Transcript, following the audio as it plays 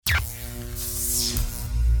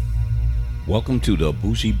Welcome to the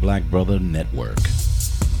Bougie Black Brother Network.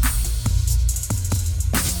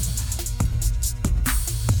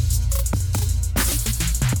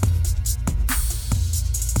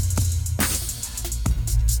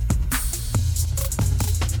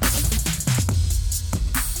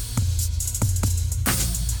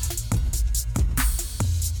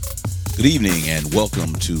 Good evening and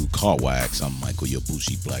welcome to Car Wax. I'm Michael, your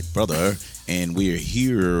Bougie Black Brother, and we're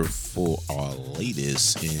here for our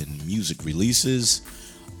latest in music releases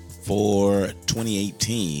for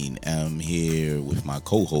 2018. I'm here with my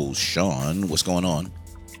co-host Sean. What's going on?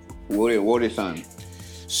 What is on?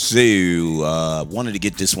 So, wanted to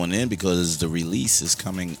get this one in because the release is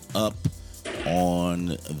coming up on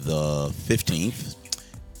the 15th.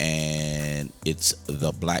 And it's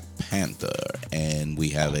the Black Panther, and we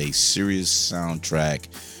have a serious soundtrack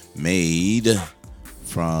made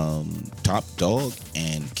from Top Dawg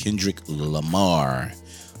and Kendrick Lamar.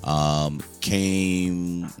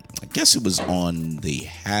 Came, I guess it was on the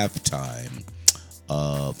halftime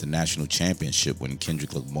of the national championship when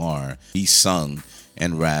Kendrick Lamar, he sung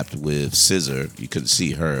and rapped with SZA. You couldn't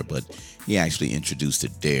see her, but he actually introduced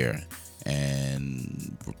it there.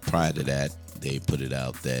 And prior to that, they put it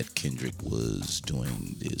out that Kendrick was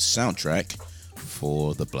doing the soundtrack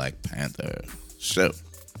for the Black Panther. So,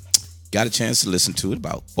 got a chance to listen to it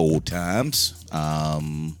about 4 times.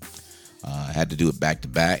 I had to do it back to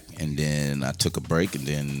back, and then I took a break and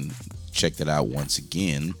then checked it out once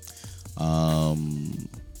again.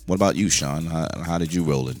 What about you, Sean? How did you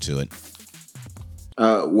roll into it?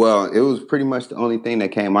 Well, it was pretty much the only thing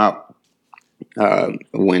that came out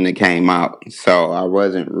when it came out. So I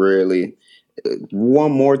wasn't really...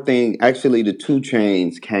 One more thing, actually, the 2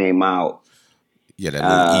 Chainz came out. Yeah, that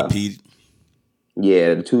little EP.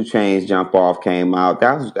 Yeah, the 2 Chainz Jump Off came out.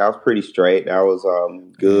 That was pretty straight. That was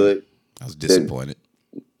good. I was disappointed.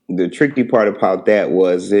 The tricky part about that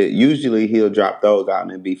was that usually he'll drop those out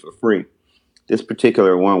and it'd be for free. This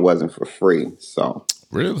particular one wasn't for free. So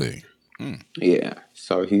really, yeah.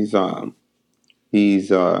 So he's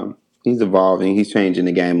evolving. He's changing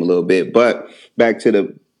the game a little bit. But back to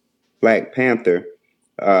the Black Panther.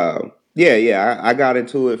 I got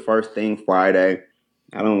into it first thing Friday.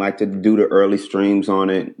 I don't like to do the early streams on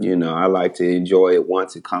it. You know, I like to enjoy it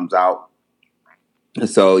once it comes out.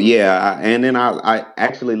 So, I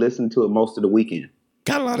actually listened to it most of the weekend.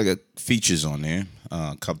 Got a lot of good features on there.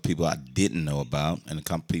 A couple people I didn't know about, and a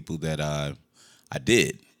couple people that I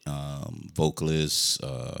did. Vocalists,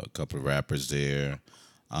 a couple of rappers there.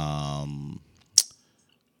 Couple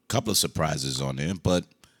of surprises on there, but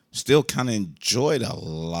still kind of enjoyed a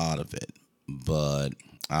lot of it. But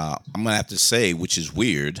I'm going to have to say, which is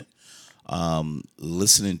weird,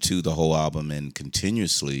 listening to the whole album and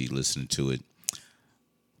continuously listening to it,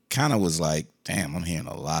 kind of was like, damn, I'm hearing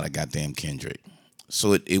a lot of goddamn Kendrick.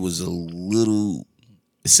 So it was it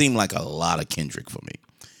seemed like a lot of Kendrick for me,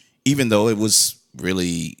 even though it was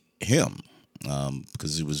really him,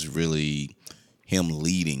 because it was really him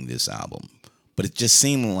leading this album. But it just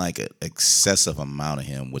seemed like an excessive amount of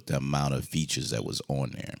him with the amount of features that was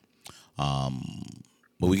on there.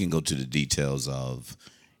 But we can go to the details of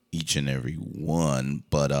each and every one.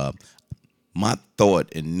 But my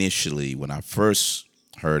thought initially when I first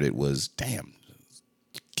heard it was, damn,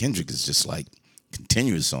 Kendrick is just like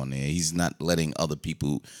continuous on there. He's not letting other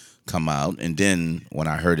people come out. And then when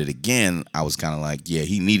I heard it again, I was kind of like, yeah,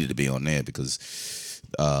 he needed to be on there because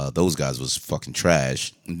those guys was fucking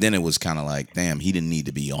trash. And then it was kind of like, damn, he didn't need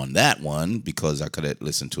to be on that one because I could have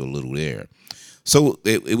listened to a little there. So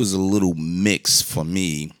it was a little mix for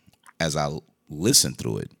me as I listened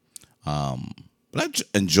through it. But I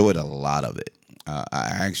enjoyed a lot of it. I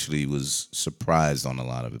actually was surprised on a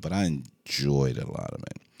lot of it, but I enjoyed a lot of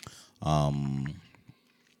it.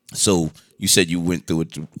 So you said you went through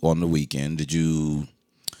it on the weekend.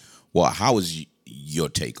 How was your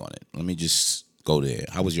take on it? Let me just go there.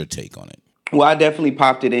 How was your take on it? Well, I definitely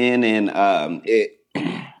popped it in, and it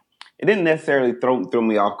didn't necessarily throw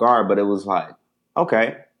me off guard, but it was like,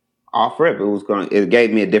 okay, off rip. It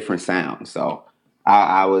gave me a different sound. So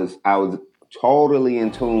I was totally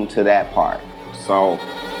in tune to that part. So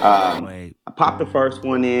I popped the first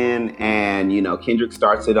one in, and Kendrick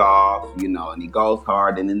starts it off, and he goes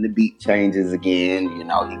hard, and then the beat changes again. He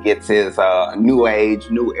gets his new age,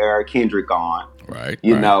 new era Kendrick on. Right.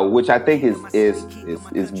 Which I think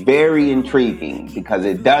is very intriguing because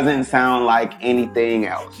it doesn't sound like anything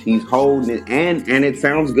else. He's holding it, and it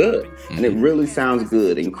sounds good. Mm-hmm. And it really sounds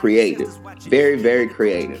good and creative. Very, very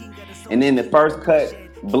creative. And then the first cut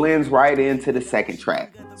blends right into the second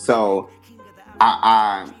track. So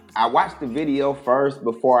I I watched the video first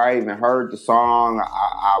before I even heard the song.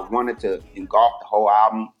 I wanted to engulf the whole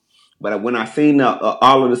album, but when I seen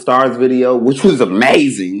All of the Stars video, which was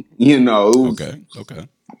amazing, it was Okay. Okay.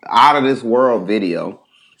 out of this world video.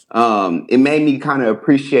 It made me kind of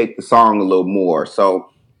appreciate the song a little more. So,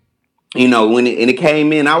 when it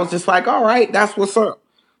came in, I was just like, all right, that's what's up.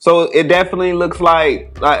 So it definitely looks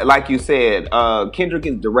like you said, Kendrick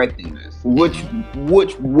is directing this, which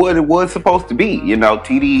what it was supposed to be.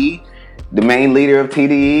 TDE, the main leader of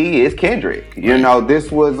TDE is Kendrick. Right. This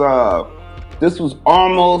was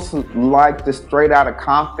almost like the Straight Outta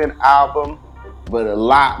Compton album, but a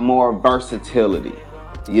lot more versatility.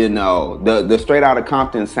 The Straight Outta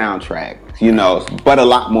Compton soundtrack. Right. But a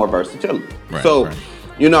lot more versatility. Right. So, Right.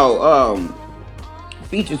 you know,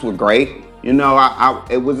 features were great. It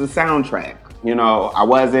was a soundtrack. I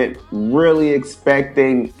wasn't really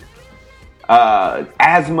expecting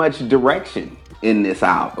as much direction in this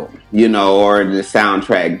album, or in the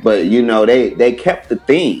soundtrack. But they kept the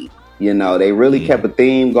theme. They really kept a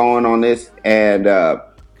theme going on this, and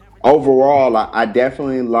overall, I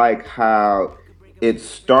definitely like how it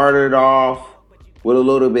started off with a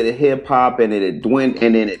little bit of hip hop, and then it went,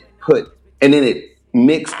 and then it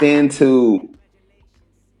mixed into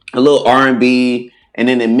a little R&B, and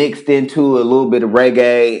then it mixed into a little bit of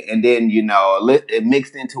reggae, and then it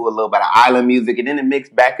mixed into a little bit of island music, and then it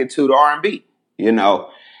mixed back into the R&B.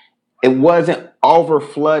 It wasn't over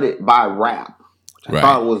flooded by rap, which I Right.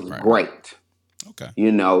 thought was Right. Right. great.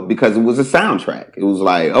 Okay. Because it was a soundtrack. It was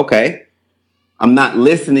like, okay, I'm not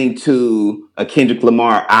listening to a Kendrick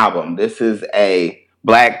Lamar album. This is a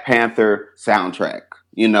Black Panther soundtrack.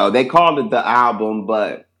 They called it the album,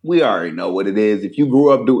 but we already know what it is. If you grew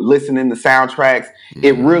up listening to soundtracks,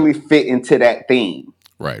 it really fit into that theme.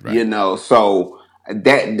 Right. Right. So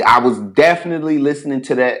that I was definitely listening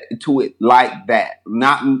to it like that,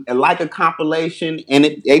 not like a compilation, and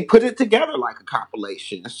they put it together like a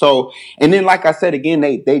compilation. So, and then like I said again,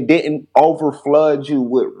 they didn't overflood you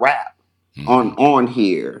with rap on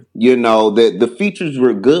here. The features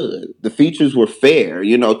were good. The features were fair.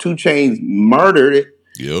 2 Chainz murdered it.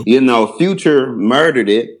 Yep. Future murdered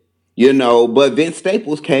it. But Vince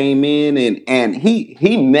Staples came in and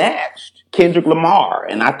he matched Kendrick Lamar,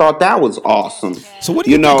 and I thought that was awesome. So what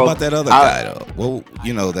do you think about that other guy though? Well,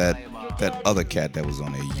 that other cat that was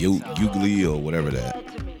on there, Ugly or whatever that.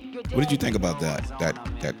 What did you think about that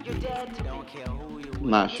dude? I'm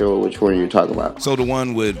not sure which one you're talking about. So the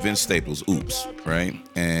one with Vince Staples, Oops, right?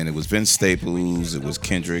 And it was Vince Staples, it was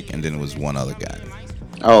Kendrick, and then it was one other guy.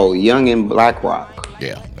 Oh, Young and Black Rock.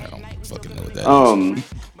 Yeah, I don't fucking know what that is.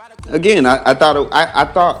 Again, I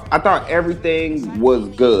thought everything was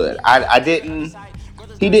good. I didn't.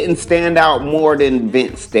 He didn't stand out more than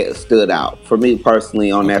Vince stood out for me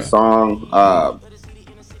personally on that Okay. song.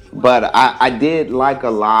 But I did like a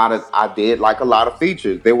lot of. I did like a lot of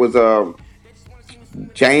features. There was a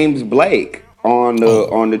James Blake Oh,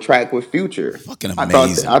 on the track with Future. fucking I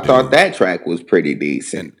amazing, thought dude. that track was pretty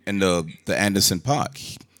decent. And the Anderson Park,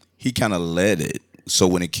 he kind of led it. So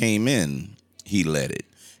when it came in, he led it.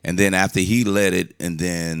 And then after he led it, and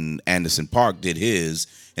then Anderson Park did his,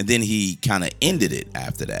 and then he kind of ended it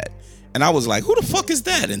after that. And I was like, who the fuck is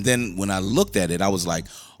that? And then when I looked at it, I was like,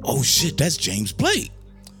 oh shit, that's James Blake,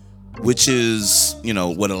 which is,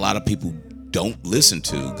 what a lot of people don't listen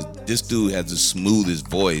to. This dude has the smoothest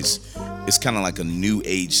voice. It's kind of like a new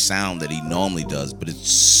age sound that he normally does, but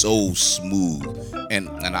it's so smooth. And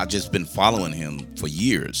I've just been following him for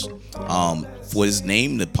years. For his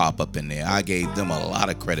name to pop up in there, I gave them a lot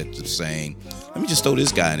of credit to saying, let me just throw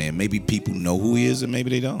this guy in there. Maybe people know who he is and maybe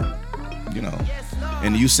they don't.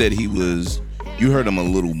 And you said you heard him a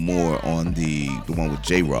little more on the one with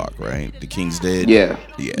J Rock, right? The King's Dead. Yeah,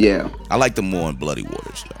 Yeah. yeah. I like them more in Bloody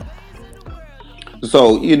Waters though.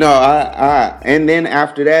 So and then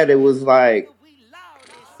after that, it was like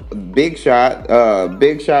Big Shot.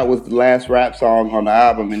 Big Shot was the last rap song on the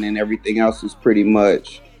album, and then everything else was pretty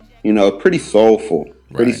much, pretty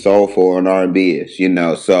Right. soulful and R&B ish.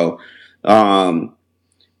 So,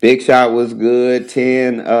 Big Shot was good.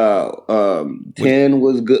 10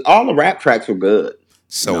 was good. All the rap tracks were good.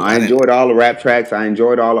 So I I didn't. enjoyed all the rap tracks. I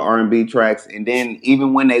enjoyed all the R&B tracks. And then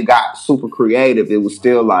even when they got super creative, it was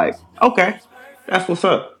still like, okay, that's what's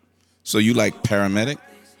up. So you like Paramedic?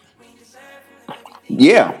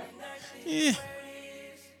 Yeah. Yeah.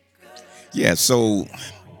 Yeah. So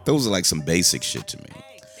those are like some basic shit to me,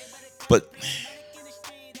 but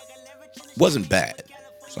wasn't bad.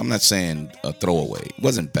 So I'm not saying a throwaway. It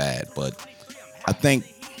wasn't bad, but I think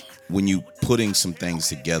when you putting some things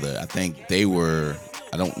together, I think they were.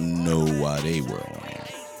 I don't know why they were on there.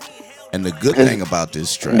 And the good thing about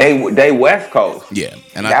this track, They West Coast. yeah,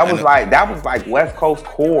 and That was like West Coast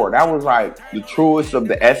core. That was like the truest of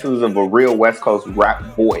the essence of a real West Coast rap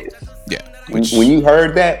voice. yeah, When you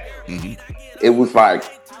heard that, Mhm. it was like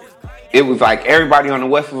everybody on the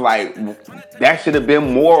West was like, that should have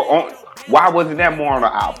been more on. Why wasn't that more on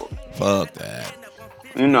the album? fuck that.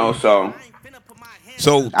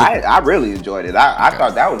 So I really enjoyed it. I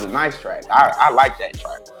thought that was a nice track. I like that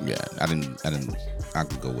track. Yeah, I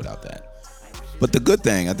could go without that. But the good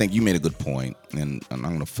thing, I think you made a good point, and I'm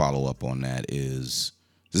going to follow up on that, is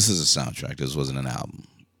this is a soundtrack. This wasn't an album.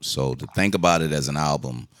 So to think about it as an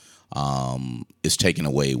album is taking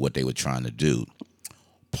away what they were trying to do.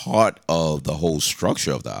 Part of the whole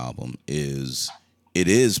structure of the album is it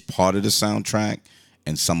is part of the soundtrack,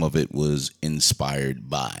 and some of it was inspired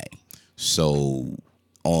by. So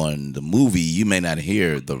on the movie, you may not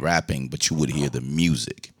hear the rapping, but you would hear the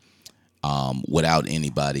music. Without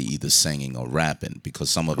anybody either singing or rapping, because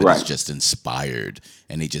some of it is just inspired,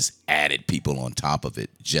 and they just added people on top of it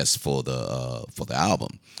just for the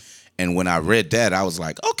album. And when I read that, I was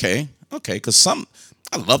like, okay, because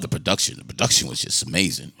I love the production. The production was just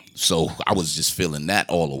amazing. So I was just feeling that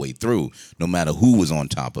all the way through, no matter who was on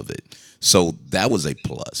top of it. So that was a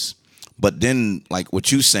plus. But then, like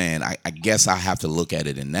what you're saying, I guess I have to look at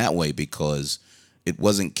it in that way, because it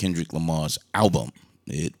wasn't Kendrick Lamar's album.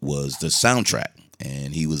 It was the soundtrack,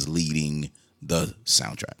 and he was leading the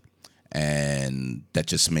soundtrack. And that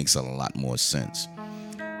just makes a lot more sense.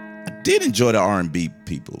 I did enjoy the R&B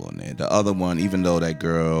people on there. The other one, even though that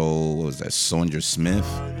girl, what was that, Sonja Smith?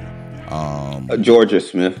 Georgia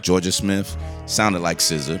Smith sounded like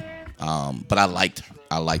SZA, but I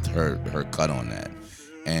liked her cut on that.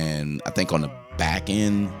 And I think on the back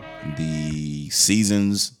end, the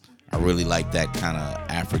Seasons, I really like that kind of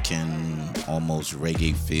African, almost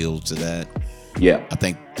reggae feel to that. Yeah, I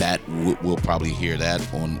think that we'll probably hear that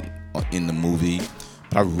in the movie.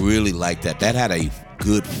 But I really like that. That had a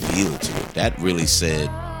good feel to it. That really said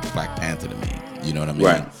Black Panther to me. You know what I mean?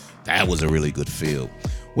 Right. That was a really good feel.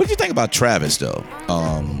 What did you think about Travis though?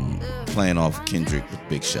 Playing off Kendrick with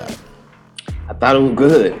Big Shot. I thought it was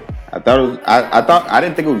good. I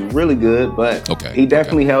didn't think it was really good, but he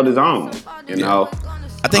definitely held his own. You know.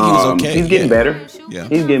 I think he was okay. He's getting better. Yeah.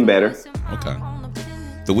 He's getting better. Okay.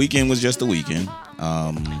 The Weeknd was just the Weeknd.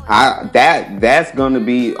 That's gonna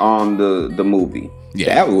be on the movie.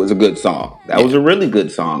 Yeah. That was a good song. That was a really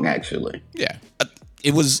good song, actually. Yeah.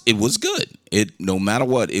 It was good. No matter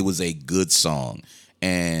what, it was a good song.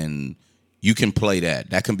 And you can play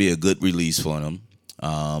that. That can be a good release for them.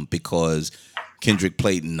 Because Kendrick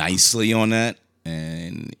played nicely on that.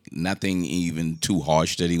 And nothing even too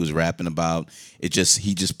harsh that he was rapping about. He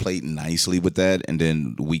just played nicely with that, and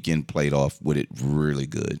then the Weeknd played off with it really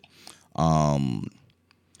good.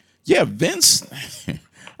 Vince.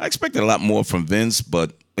 I expected a lot more from Vince,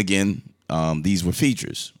 but again, these were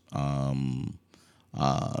features. And 2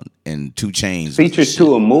 Chainz features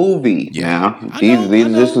to a movie. Yeah,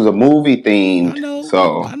 this is a movie theme. I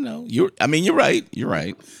know. You're right. You're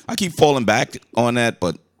right. I keep falling back on that,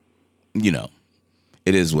 but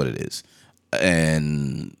it is what it is.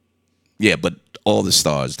 And but All the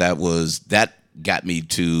Stars, that got me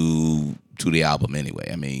to the album anyway.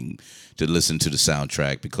 I mean, to listen to the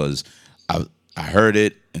soundtrack, because I heard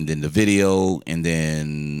it, and then the video, and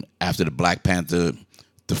then after the Black Panther,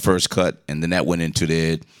 the first cut, and then that went into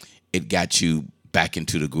it got you back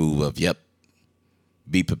into the groove of,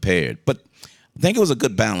 be prepared. But I think it was a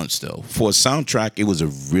good balance, though. For a soundtrack, it was a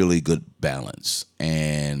really good balance.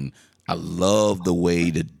 And I love the way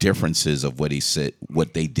the differences of what he said,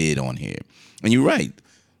 what they did on here. And you're right.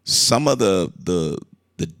 Some of the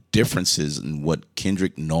differences in what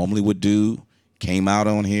Kendrick normally would do came out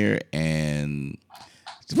on here, and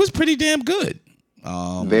it was pretty damn good.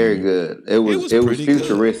 Very good. It was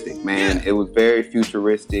futuristic, good. Man. Yeah. It was very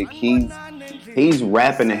futuristic. He's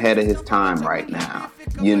rapping ahead of his time right now.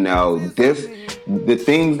 The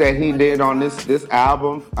things that he did on this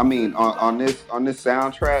album. I mean, on this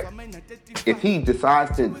soundtrack. If he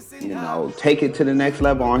decides to, take it to the next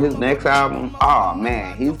level on his next album, oh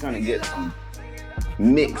man, he's gonna get some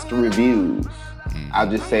mixed reviews. I'll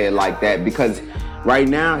just say it like that, because right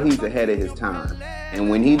now he's ahead of his time. And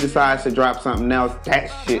when he decides to drop something else, that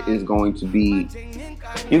shit is going to be,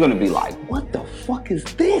 you're going to be like, what the fuck is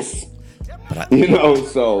this? But I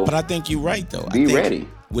think you're right, though. Be ready.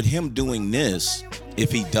 With him doing this, if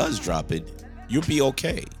he does drop it, you'll be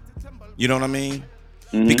okay. You know what I mean?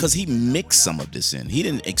 Mm-hmm. Because he mixed some of this in. He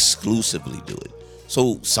didn't exclusively do it.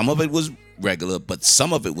 So some of it was regular, but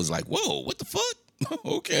some of it was like, whoa, what the fuck?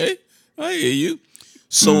 Okay, I hear you.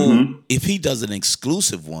 So if he does an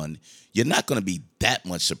exclusive one, you're not going to be that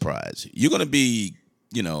much surprised. You're going to be,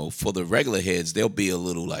 for the regular heads, they'll be a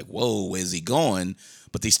little like, whoa, where's he going?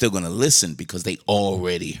 But they're still going to listen because they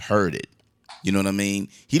already heard it. You know what I mean?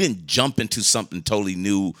 He didn't jump into something totally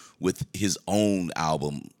new with his own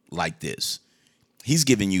album like this. He's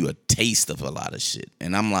giving you a taste of a lot of shit.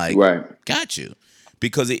 And I'm like, Right. got you.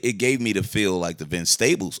 Because it gave me the feel like the Vince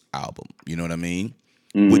Staples album. You know what I mean?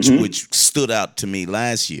 Which stood out to me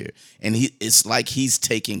last year. And it's like he's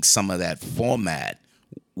taking some of that format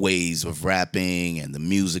ways of rapping and the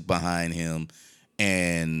music behind him.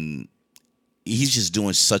 And he's just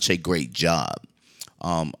doing such a great job.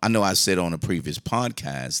 I know I said on a previous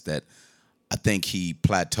podcast that I think he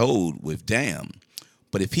plateaued with Damn.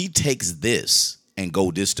 But if he takes this and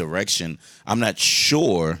go this direction, I'm not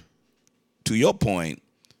sure, to your point,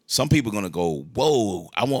 some people are going to go, whoa,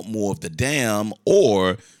 I want more of the Damn,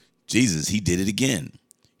 or, Jesus, he did it again.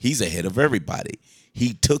 He's ahead of everybody.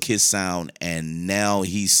 He took his sound and now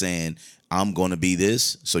he's saying, I'm going to be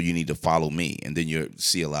this, so you need to follow me. And then you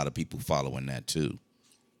see a lot of people following that too.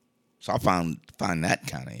 So I find that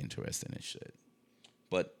kind of interesting and shit.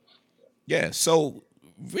 But yeah, so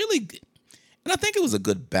really, and I think it was a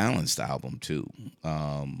good balanced album too.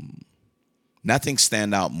 Nothing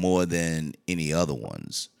stand out more than any other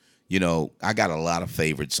ones. I got a lot of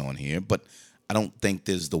favorites on here, but I don't think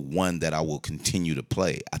there's the one that I will continue to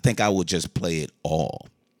play. I think I will just play it all.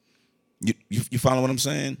 You follow what I'm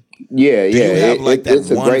saying? Yeah, Do yeah. you have like that It's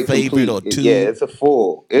a one great favorite complete. or two? Yeah, it's a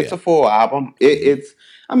full album. It's.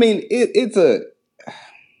 I mean, it's a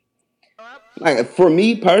like for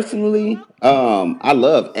me personally. I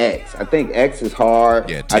love X. I think X is hard.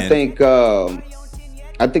 Yeah, I 10. think.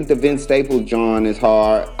 I think the Vince Staples John is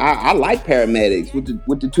hard. I like Paramedics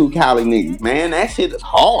with the two Cali niggas. Man, that shit is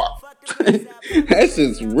hard. That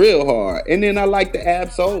shit's real hard. And then I like the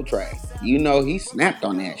Ab Soul track. He snapped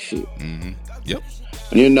on that shit. Yep.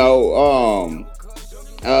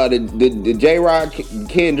 The J Rock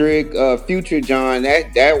Kendrick Future John,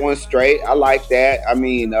 that one's straight. I like that. I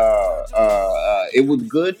mean, it was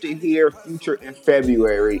good to hear Future in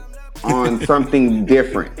February on something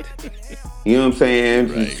different. You know what I'm saying?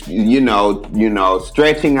 Right.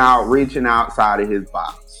 Stretching out, reaching outside of his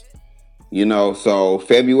box. So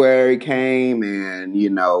February came and,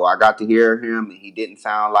 I got to hear him and he didn't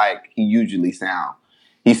sound like he usually sound.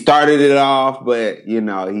 He started it off, but, and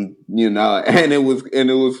it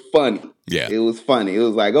was funny. Yeah. It was funny. It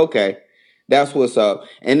was like, okay, that's what's up.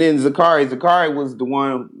 And then Zakari was the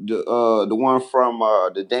one from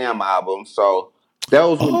the Damn album. So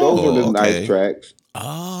those were the nice tracks.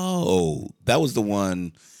 Oh, that was the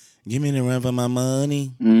one. Give me the run for my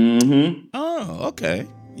money. Mm-hmm. Oh, okay.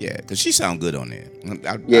 Yeah, because she sound good on there.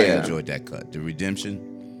 I enjoyed that cut. The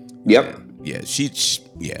Redemption. Yep. Yeah,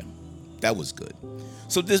 that was good.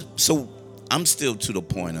 So I'm still to the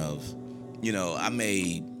point of, I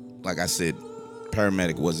made, like I said,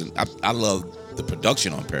 Paramedic wasn't. I love the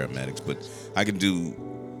production on Paramedics, but I can do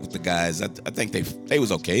with the guys. I think they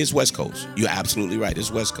was okay. It's West Coast. You're absolutely right. It's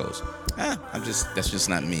West Coast. That's just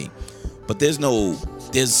not me. But there's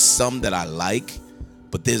some that I like,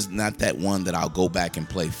 but there's not that one that I'll go back and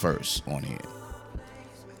play first on here.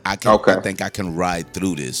 I think I can ride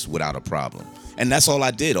through this without a problem. And that's all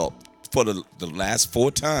I did for the last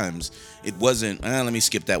 4 times. It wasn't, let me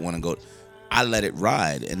skip that one and go. I let it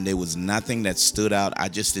ride, and there was nothing that stood out. I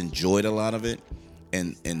just enjoyed a lot of it.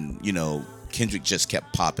 And Kendrick just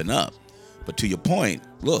kept popping up. But to your point,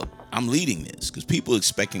 look, I'm leading this because people are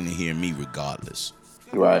expecting to hear me regardless.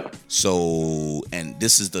 Right. So, and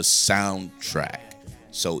this is the soundtrack.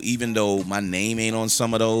 So even though my name ain't on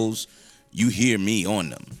some of those, you hear me on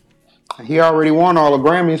them. He already won all the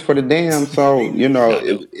Grammys for the Damn, so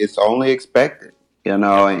it's only expected. And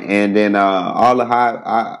then all the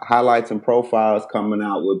highlights and profiles coming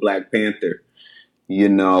out with Black Panther.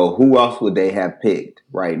 Who else would they have picked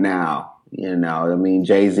right now? I mean,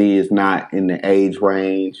 Jay-Z is not in the age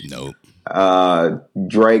range. Nope.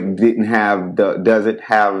 Drake doesn't have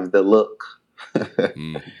the look.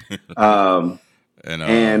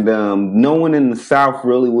 And no one in the South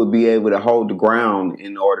really would be able to hold the ground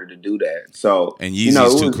in order to do that. So and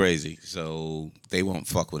Yeezy's too crazy, so they won't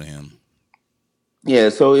fuck with him. Yeah,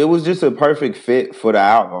 so it was just a perfect fit for the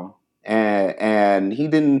album, and he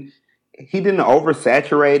didn't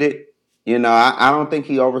oversaturate it. I don't think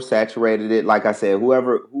he oversaturated it. Like I said,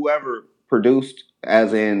 whoever produced,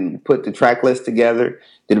 as in put the track list together,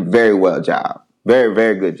 did a very well job. Very,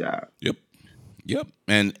 very good job. Yep.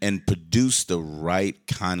 And produce the right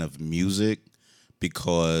kind of music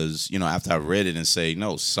because, after I read it and say,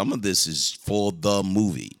 no, some of this is for the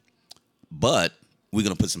movie. But we're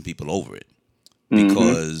gonna put some people over it Mm-hmm.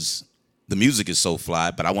 because the music is so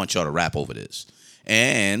fly. But I want y'all to rap over this,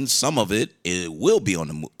 and some of it will be on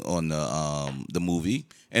the movie,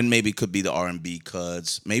 and maybe it could be the R&B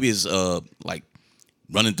cuts. Maybe it's like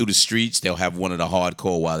running through the streets. They'll have one of the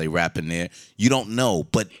hardcore while they rapping there. You don't know,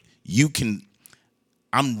 but you can.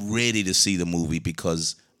 I'm ready to see the movie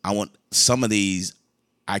because I want some of these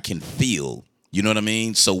I can feel. You know what I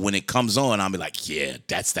mean? So when it comes on, I'll be like, yeah,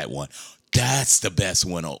 that's that one. That's the best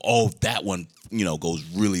one. Or, oh, that one, goes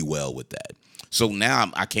really well with that. So now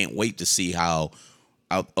I can't wait to see how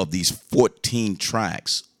out of these 14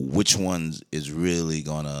 tracks, which ones is really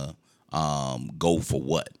gonna go for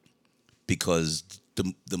what? Because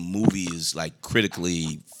the movie is like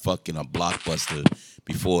critically fucking a blockbuster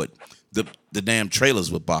before it. The damn trailers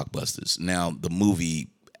were blockbusters. Now the movie,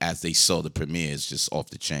 as they saw the premiere, is just off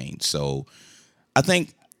the chain. So I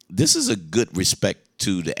think this is a good respect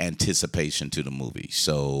to the anticipation to the movie.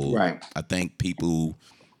 So Right. I think people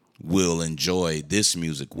will enjoy this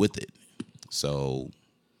music with it. So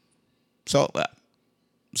so uh,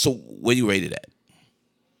 so where you rated at?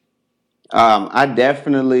 I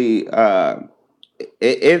definitely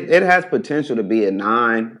it has potential to be a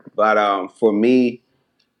 9, but for me,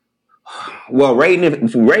 well, rating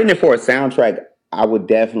it for a soundtrack, I would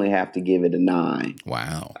definitely have to give it a 9.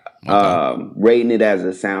 Wow. Okay. Rating it as a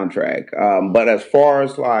soundtrack. But as far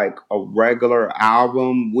as like a regular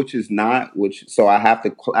album, which is not, which so I have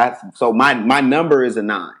to class. So my number is a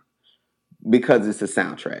 9 because it's a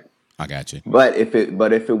soundtrack. I got you. But if it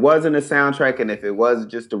wasn't a soundtrack and if it was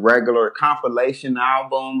just a regular compilation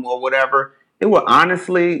album or whatever, it would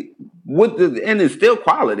honestly and it's still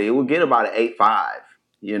quality. It would get about an 8.5,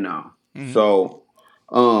 you know. Hmm. So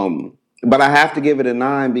but I have to give it a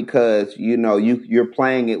 9 because you're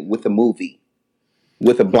playing it with a movie,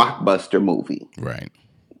 with a blockbuster movie. Right.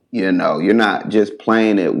 You're not just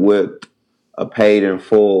playing it with a Paid in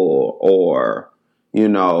Full or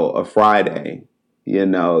a Friday.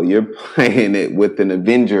 You're playing it with an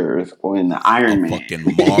Avengers or in the A Iron Man. fucking You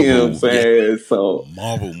know what I'm Marvel, yeah, saying? So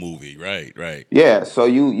Marvel movie. Right, right. yeah, so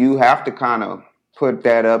you have to kind of put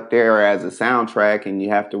that up there as a soundtrack, and you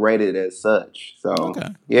have to rate it as such. So Okay,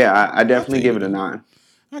 yeah, I I definitely feel you give it a there. 9.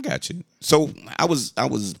 I got you. So I was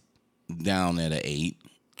down at an 8,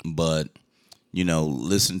 but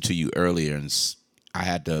listen to you earlier, and I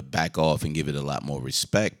had to back off and give it a lot more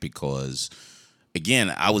respect because,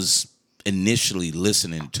 again, I was initially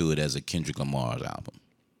listening to it as a Kendrick Lamar's album,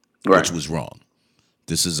 which Right. was wrong.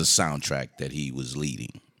 This is a soundtrack that he was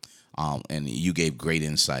leading, and you gave great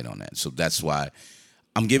insight on that. So that's why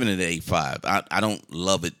I'm giving it an 8.5. I don't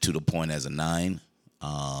love it to the point as a 9,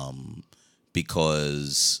 um,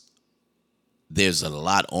 because there's a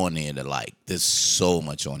lot on here to like. There's so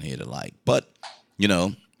much on here to like. But, you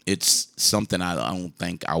know, it's something I don't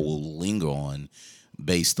think I will linger on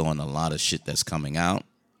based on a lot of shit that's coming out,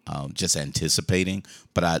 just anticipating.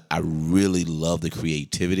 But I really love the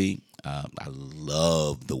creativity. I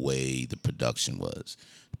love the way the production was.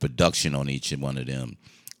 The production on each and one of them.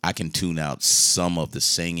 I can tune out some of the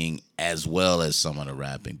singing as well as some of the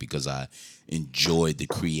rapping because I enjoyed the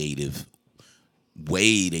creative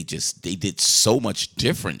way they did so much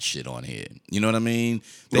different shit on here. You know what I mean?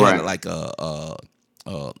 They had Right. like a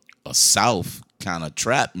South kind of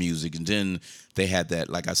trap music, and then they had that,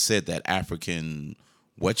 like I said, that African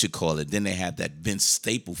what you call it. Then they had that Vince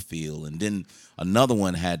Staple feel, and then another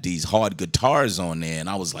one had these hard guitars on there, and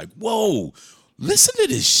I was like, whoa, listen to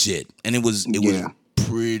this shit, and it was Yeah.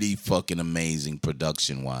 pretty fucking amazing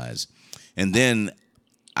production wise, and then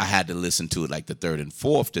I had to listen to it like the third and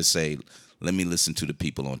fourth to say, let me listen to the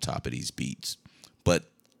people on top of these beats. But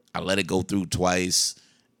I let it go through twice.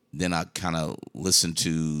 Then I kind of listened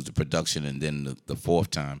to the production, and then the fourth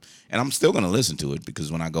time, and I'm still gonna listen to it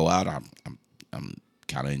because when I go out, I'm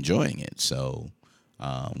kind of enjoying it. So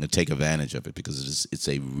I'm gonna take advantage of it because it's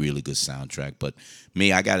a really good soundtrack. But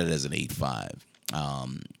me, I got it as an 8.5,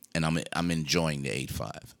 and I'm enjoying the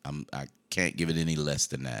 8.5. I can't give it any less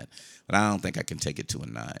than that. But I don't think I can take it to a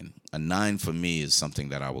 9. A 9 for me is something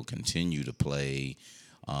that I will continue to play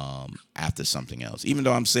after something else. Even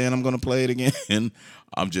though I'm saying I'm going to play it again,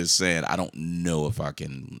 I'm just saying I don't know if I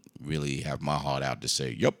can really have my heart out to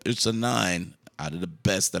say, yep, it's a 9 out of the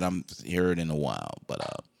best that I'm heard in a while. But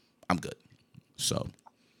I'm good. So,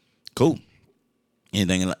 cool.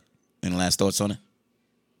 Anything, any last thoughts on it?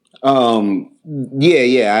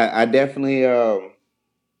 Yeah, I definitely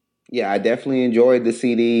yeah, I definitely enjoyed the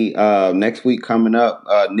CD. Next week coming up,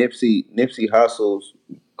 Nipsey Hussle's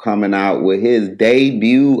coming out with his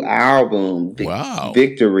debut album, Wow.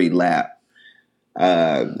 Victory Lap.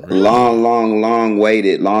 Really? Long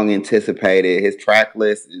waited, long anticipated. His track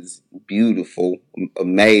list is beautiful,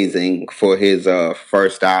 amazing for his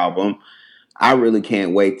first album. I really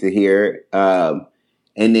can't wait to hear it.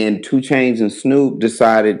 And then Two Chainz and Snoop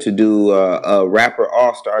decided to do a rapper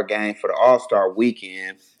All Star game for the All Star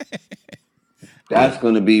weekend. Yeah. That's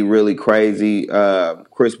going to be really crazy.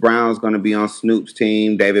 Chris Brown's going to be on Snoop's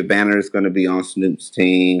team. David Banner is going to be on Snoop's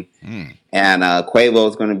team. Mm. And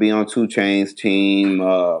Quavo's going to be on Two Chain's team.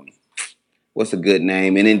 What's a good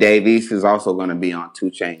name? And then Dave East is also going to be on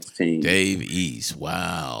Two Chain's team. Dave East.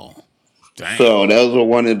 Wow. Damn. So those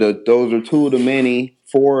are two of the many,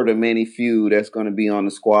 four of the many few that's going to be on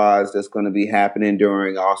the squads that's going to be happening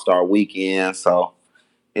during All Star Weekend. So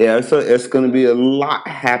yeah, it's going to be a lot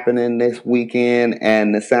happening this weekend,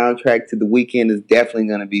 and the soundtrack to the weekend is definitely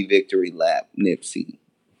going to be Victory Lap, Nipsey.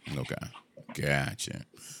 Okay. Gotcha.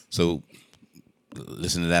 So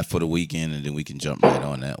listen to that for the weekend, and then we can jump right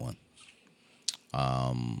on that one.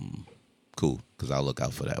 Cool, because I'll look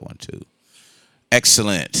out for that one too.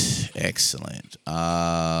 Excellent. Excellent.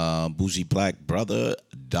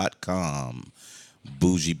 BougieBlackBrother.com.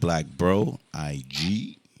 Bougie Black Bro,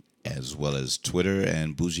 IG, as well as Twitter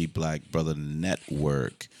and Bougie Black Brother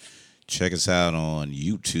Network. Check us out on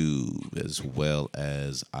YouTube as well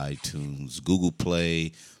as iTunes, Google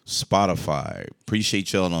Play, Spotify.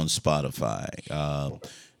 Appreciate y'all on Spotify.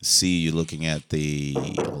 See you looking at the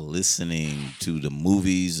listening to the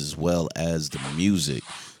movies as well as the music.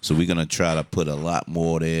 So we're gonna try to put a lot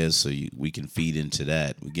more there so we can feed into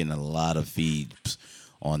that. We're getting a lot of feeds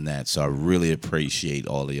on that, so I really appreciate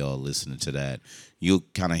all of y'all listening to that. You'll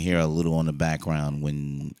kind of hear a little on the background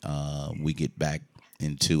when we get back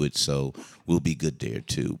into it, so we'll be good there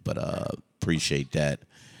too. But appreciate that.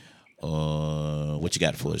 What you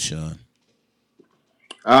got for us, Sean?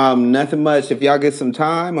 Nothing much. If y'all get some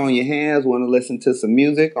time on your hands, want to listen to some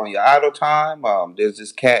music on your idle time, there's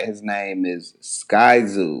this cat. His name is Sky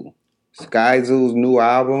Zoo. Sky Zoo's new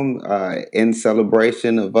album, In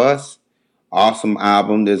Celebration of Us. Awesome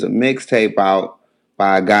album. There's a mixtape out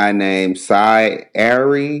by a guy named Cy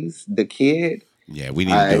Aries, the Kid. Yeah, we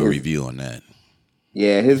need to do a His review on that.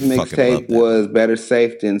 his Fucking love mixtape that was man. Better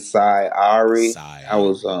Safe Than Cy Ari. That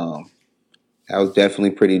was Sayari. that was definitely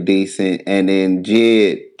pretty decent. And then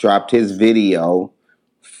Jid dropped his video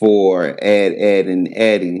for Ed, and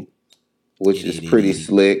Eddie, which Itty, is itty, pretty itty.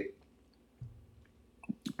 slick.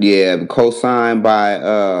 Yeah, co-signed by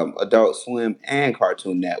Adult Swim and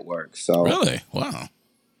Cartoon Network. So Really? Wow.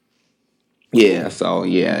 yeah, Cool. so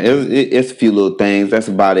yeah, it's a few little things. That's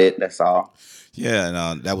about it. That's all. Yeah,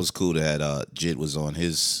 and that was cool that Jit was on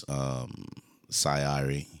his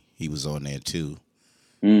Sayari. He was on there too.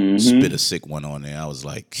 Spit a Hmm. sick one on there. I was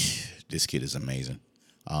like, this kid is amazing.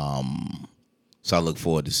 So I look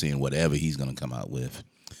forward to seeing whatever he's gonna come out with.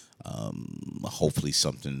 Hopefully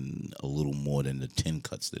something a little more than the 10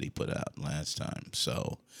 cuts that he put out last time.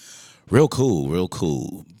 So real cool, real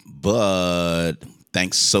cool. But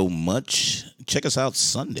thanks so much. Check us out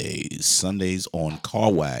Sundays on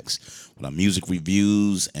Car Wax with our music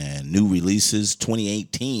reviews and new releases,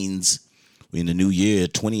 2018's. We're in the new year,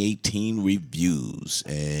 2018 reviews.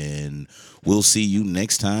 And we'll see you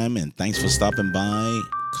next time. And thanks for stopping by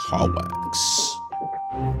Car Wax.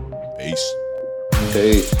 Peace.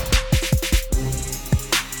 Peace.